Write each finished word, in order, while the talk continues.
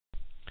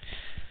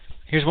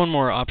Here's one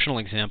more optional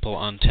example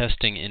on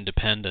testing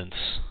independence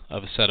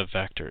of a set of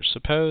vectors.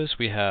 Suppose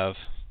we have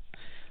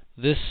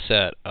this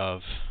set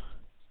of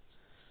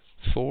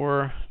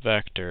 4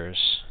 vectors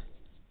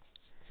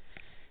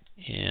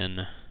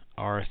in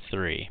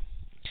R3.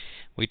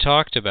 We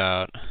talked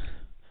about,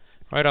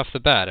 right off the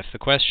bat, if the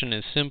question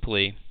is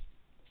simply,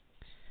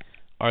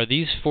 are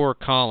these 4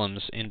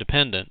 columns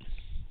independent?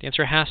 The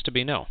answer has to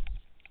be no.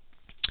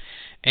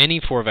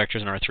 Any 4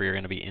 vectors in R3 are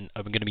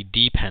going to be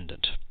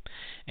dependent.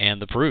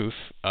 And the proof,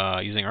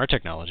 using our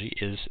technology,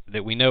 is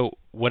that we know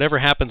whatever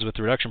happens with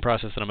the reduction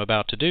process that I'm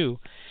about to do,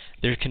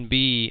 there can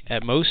be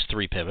at most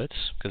 3 pivots,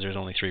 because there's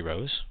only 3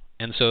 rows,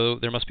 and so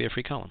there must be a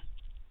free column.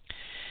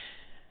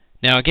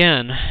 Now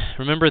again,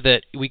 remember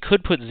that we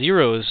could put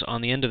zeros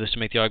on the end of this to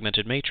make the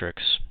augmented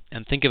matrix,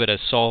 and think of it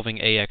as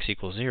solving AX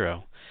equals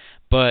 0.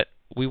 But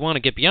we want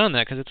to get beyond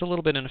that because it's a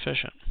little bit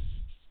inefficient.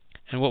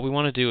 And what we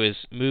want to do is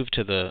move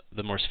to the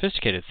more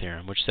sophisticated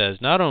theorem, which says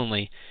not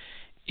only,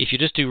 if you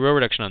just do row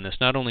reduction on this,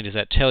 not only does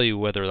that tell you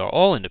whether they're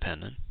all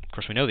independent, of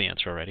course we know the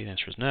answer already, the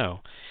answer is no,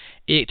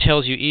 it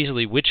tells you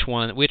easily which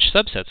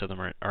subsets of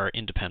them are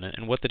independent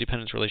and what the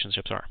dependence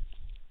relationships are.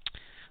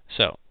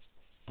 So,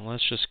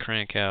 let's just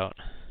crank out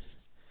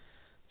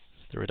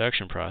the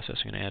reduction process.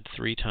 I'm going to add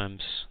 3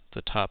 times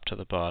the top to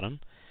the bottom,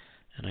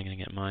 and I'm going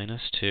to get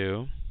minus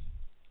 2,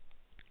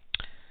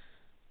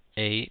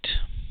 8,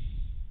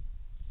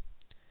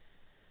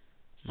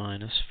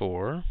 minus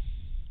 4,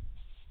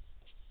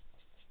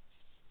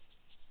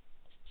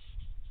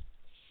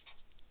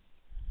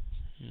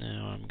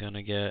 now I'm going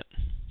to get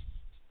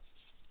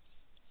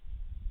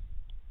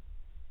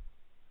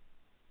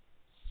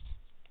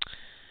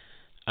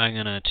I'm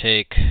going to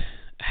take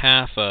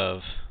half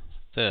of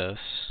this.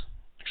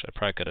 Actually, I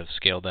probably could have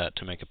scaled that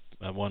to make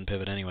a 1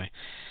 pivot anyway.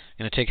 I'm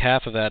going to take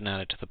half of that and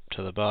add it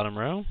to the bottom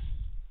row.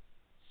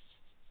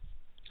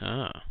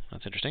 Ah,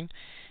 that's interesting.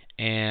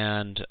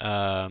 And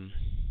 1.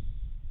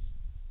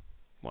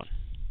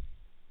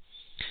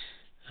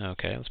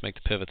 Okay, let's make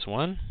the pivots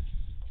 1.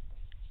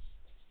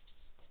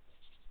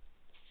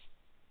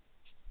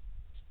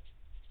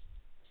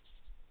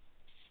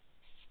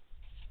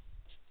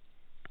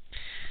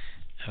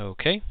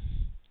 Okay.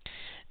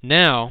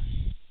 Now,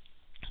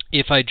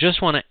 if I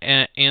just want to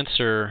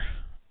answer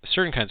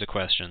certain kinds of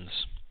questions,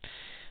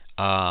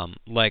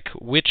 like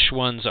which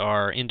ones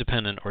are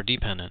independent or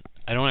dependent,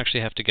 I don't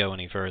actually have to go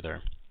any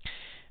further.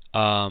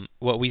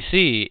 What we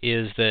see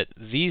is that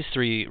these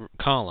 3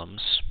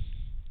 columns,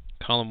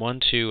 column 1,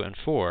 2, and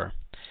 4,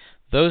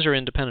 those are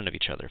independent of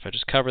each other. If I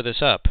just cover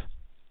this up,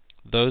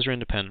 those are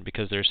independent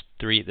because those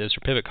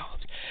are pivot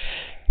columns.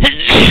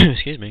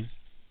 Excuse me.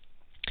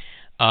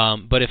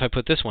 But if I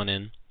put this one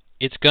in,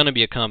 it's going to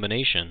be a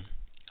combination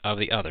of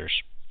the others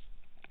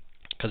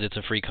because it's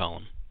a free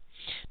column.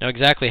 Now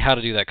exactly how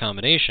to do that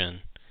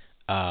combination,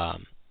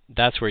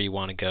 that's where you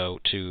want to go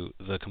to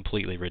the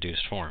completely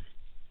reduced form.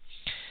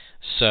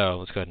 So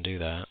let's go ahead and do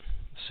that.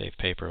 Save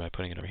paper by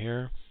putting it over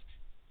here.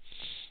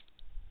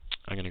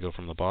 I'm going to go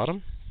from the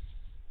bottom.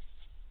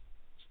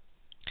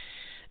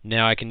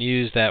 Now I can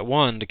use that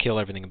 1 to kill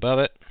everything above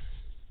it.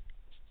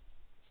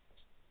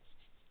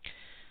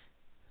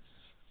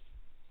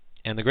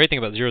 And the great thing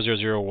about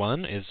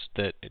 0001 is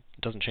that it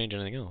doesn't change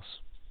anything else.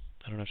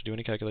 I don't have to do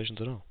any calculations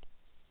at all.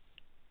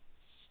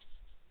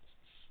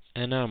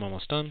 And now I'm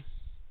almost done.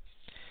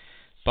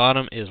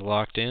 Bottom is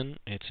locked in.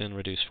 It's in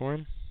reduced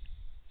form.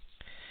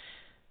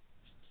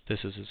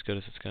 This is as good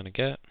as it's going to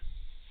get.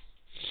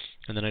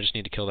 And then I just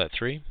need to kill that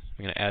 3.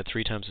 I'm going to add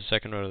 3 times the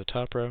second row to the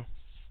top row.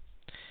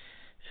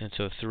 And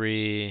so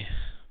 3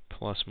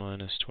 plus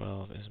minus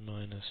 12 is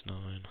minus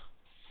 9,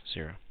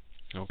 0.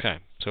 Okay,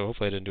 so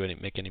hopefully I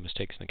didn't make any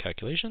mistakes in the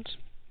calculations.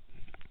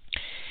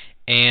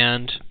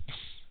 And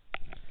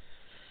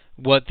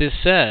what this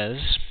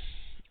says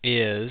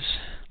is,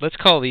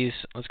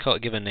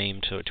 give a name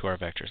to our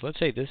vectors. Let's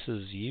say this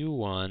is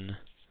U1,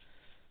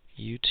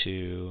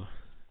 U2,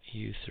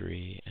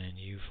 U3, and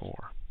U4.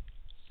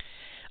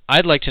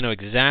 I'd like to know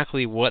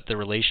exactly what the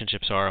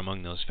relationships are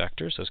among those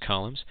vectors, those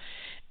columns.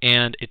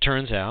 And it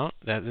turns out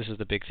that this is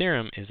the big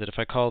theorem, is that if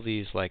I call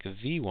these like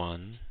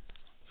V1,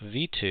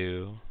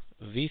 V2,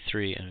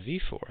 V3, and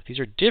V4, these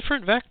are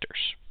different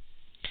vectors.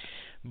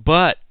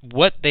 But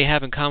what they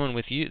have in common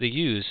with the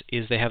U's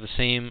is they have the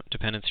same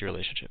dependency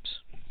relationships.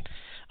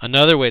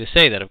 Another way to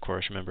say that, of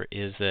course, remember,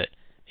 is that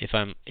if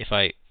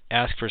I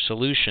ask for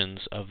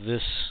solutions of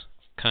this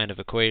kind of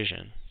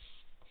equation,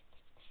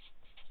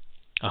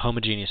 a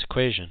homogeneous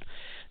equation,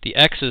 the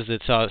x's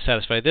that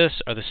satisfy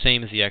this are the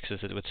same as the x's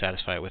that would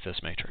satisfy it with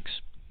this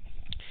matrix.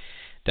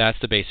 That's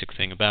the basic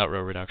thing about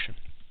row reduction.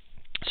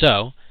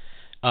 So,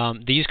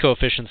 these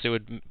coefficients that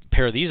would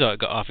pair these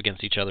off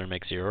against each other and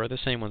make 0 are the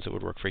same ones that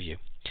would work for U.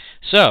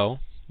 So,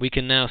 we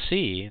can now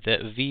see that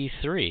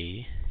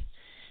V3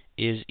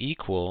 is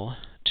equal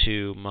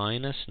to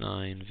minus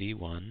 9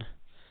 V1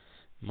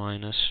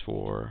 minus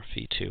 4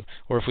 V2.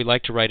 Or if we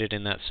like to write it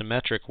in that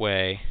symmetric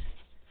way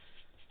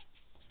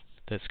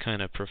that's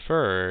kind of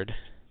preferred,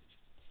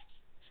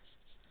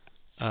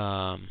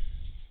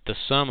 the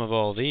sum of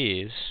all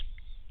these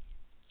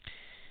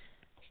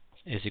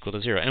is equal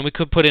to 0. And we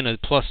could put in a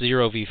plus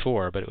 0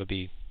 v4, but it would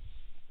be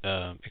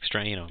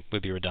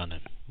would be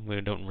redundant. We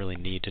don't really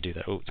need to do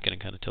that. Oh, it's getting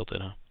kind of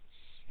tilted, huh?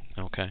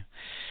 Okay.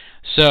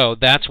 So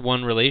that's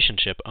one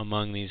relationship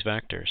among these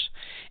vectors.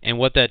 And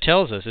what that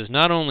tells us is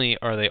not only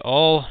are they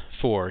all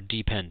 4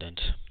 dependent,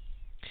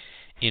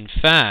 in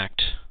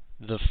fact,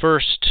 the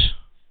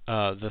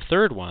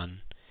third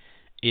one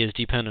is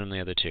dependent on the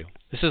other 2.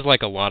 This is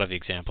like a lot of the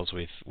examples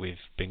we've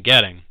been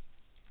getting,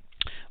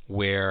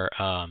 where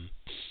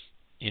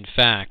in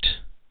fact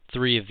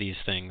 3 of these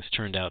things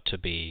turned out to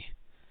be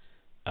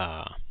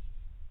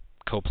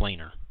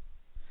coplanar.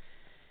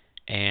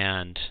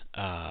 And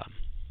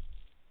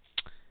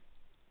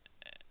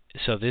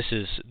so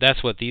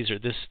that's what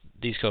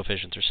these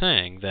coefficients are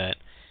saying, that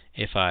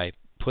if I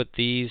put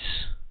these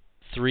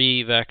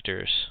 3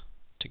 vectors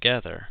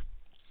together,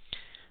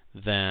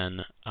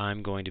 then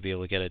I'm going to be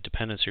able to get a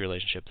dependency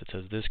relationship that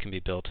says this can be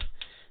built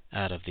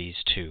out of these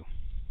 2.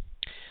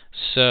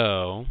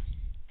 So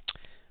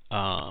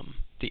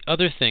the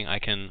other thing I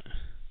can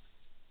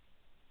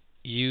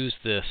use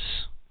this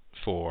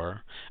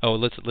for,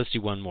 let's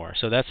do one more.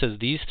 So that says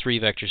these 3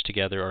 vectors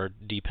together are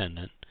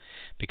dependent,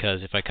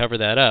 because if I cover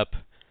that up,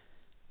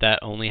 that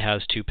only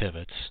has 2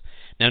 pivots.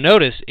 Now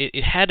notice,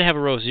 it had to have a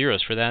row of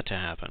zeros for that to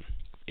happen.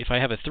 If I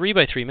have a 3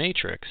 by 3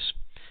 matrix,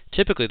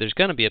 typically there's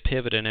going to be a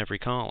pivot in every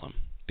column,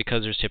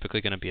 because there's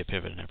typically going to be a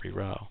pivot in every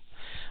row.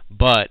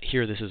 But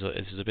here this is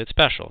a bit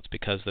special. It's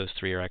because those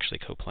 3 are actually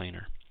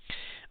coplanar.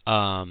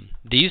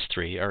 These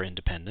 3 are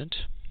independent.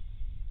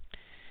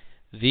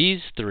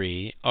 These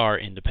 3 are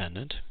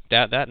independent.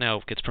 That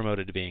now gets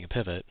promoted to being a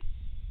pivot.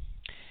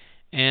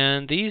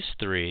 And these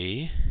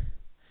 3,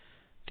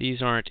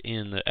 these aren't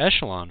in the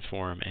echelon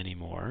form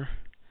anymore,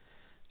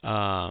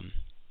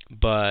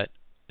 but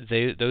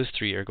those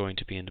 3 are going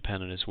to be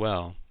independent as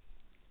well.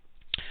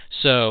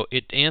 So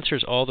it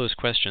answers all those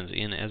questions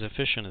in as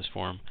efficient a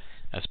form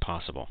as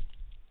possible.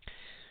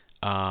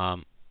 All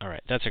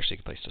right, that's actually a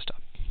good place to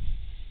stop.